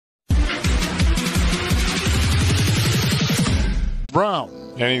Brown.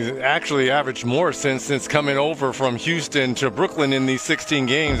 And he's actually averaged more since coming over from Houston to Brooklyn in these 16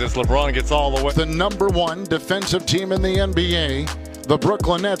 games as LeBron gets all the way. The #1 defensive team in the NBA. The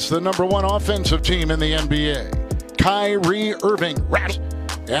Brooklyn Nets, the #1 offensive team in the NBA. Kyrie Irving.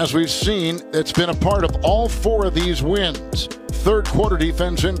 As we've seen, it's been a part of all 4 of these wins. Third quarter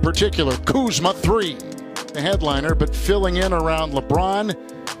defense in particular. Kuzma 3. The headliner, but filling in around LeBron,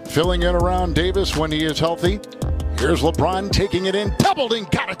 filling in around Davis when he is healthy. Here's LeBron taking it in, doubled and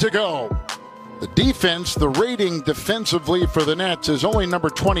got it to go. The defense, the rating defensively for the Nets is only number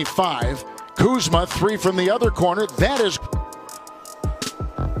 25. Kuzma 3 from the other corner. That is.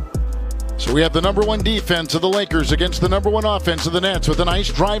 So we have the #1 defense of the Lakers against the #1 offense of the Nets with a nice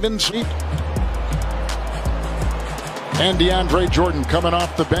drive-in sweep. And DeAndre Jordan coming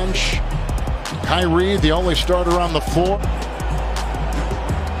off the bench. Kyrie, the only starter on the floor.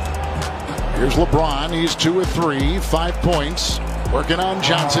 Here's LeBron. He's 2 of 3, 5 points. Working on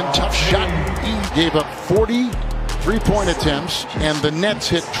Johnson. Tough shot. He gave up 40 3-point attempts, and the Nets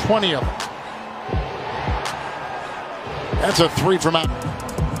hit 20 of them. That's a 3 from out.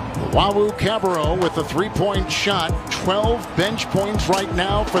 Wawu Cabarro with a 3-point shot. 12 bench points right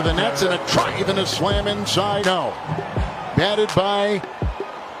now for the Nets, and a drive and a slam inside. No. Batted by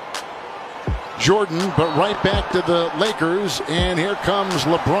Jordan, but right back to the Lakers, and here comes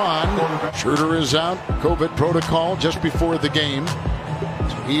LeBron. Schroeder is out, COVID protocol just before the game.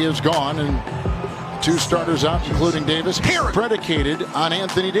 So he is gone, and 2 starters out, including Davis. Harris predicated on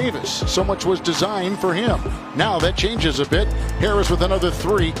Anthony Davis. So much was designed for him. Now that changes a bit. Harris with another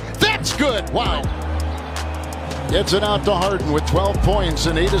 3. That's good. Wow. Gets it out to Harden with 12 points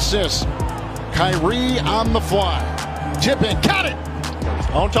and 8 assists. Kyrie on the fly. Tip in. Got it.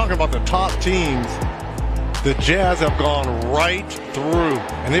 I'm talking about the top teams. The Jazz have gone right through.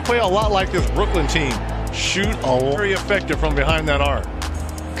 And they play a lot like this Brooklyn team. Shoot very effective from behind that arc.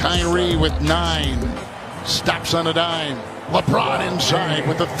 Kyrie with 9. Stops on a dime. LeBron inside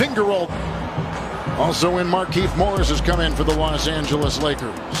with a finger roll. Also in, Markieff Morris has come in for the Los Angeles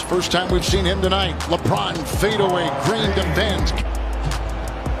Lakers. First time we've seen him tonight. LeBron fadeaway. Green defends.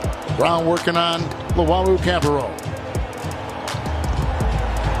 Brown working on Wawu Cabarro.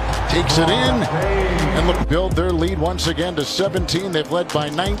 Takes it in, and build their lead once again to 17. They've led by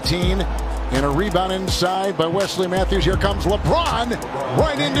 19. And a rebound inside by Wesley Matthews. Here comes LeBron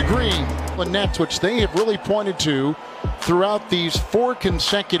right into Green. The Nets, which they have really pointed to throughout these 4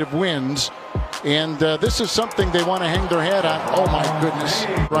 consecutive wins. And this is something they want to hang their hat on. Oh, my goodness.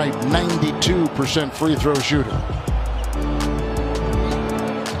 Right, 92% free throw shooter.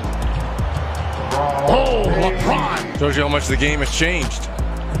 Oh, LeBron. Shows you how much the game has changed.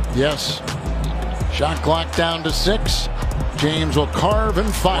 Yes. Shot clock down to 6. James will carve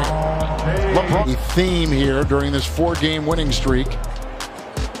and fire. LeBron. A theme here during this 4-game winning streak.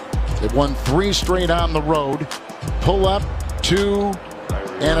 They've won 3 straight on the road. Pull up, 2,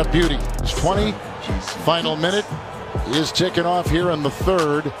 and a beauty. It's 20. Final minute is ticking off here in the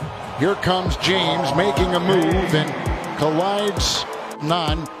 3rd. Here comes James making a move and collides.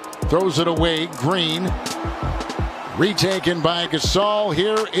 None. Throws it away. Green. Retaken by Gasol.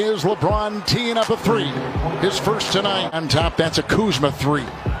 Here is LeBron teeing up a 3. His first tonight. On top, that's a Kuzma 3.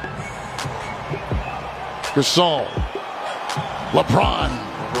 Gasol. LeBron.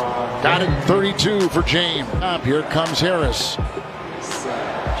 Got it. 32 for James. Up here comes Harris.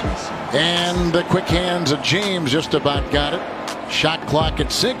 And the quick hands of James just about got it. Shot clock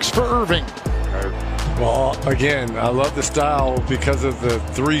at 6 for Irving. Well, again, I love the style because of the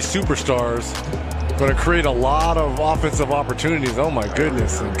 3 superstars. Going to create a lot of offensive opportunities. Oh my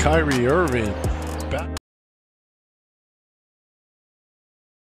goodness. And Kyrie Irving.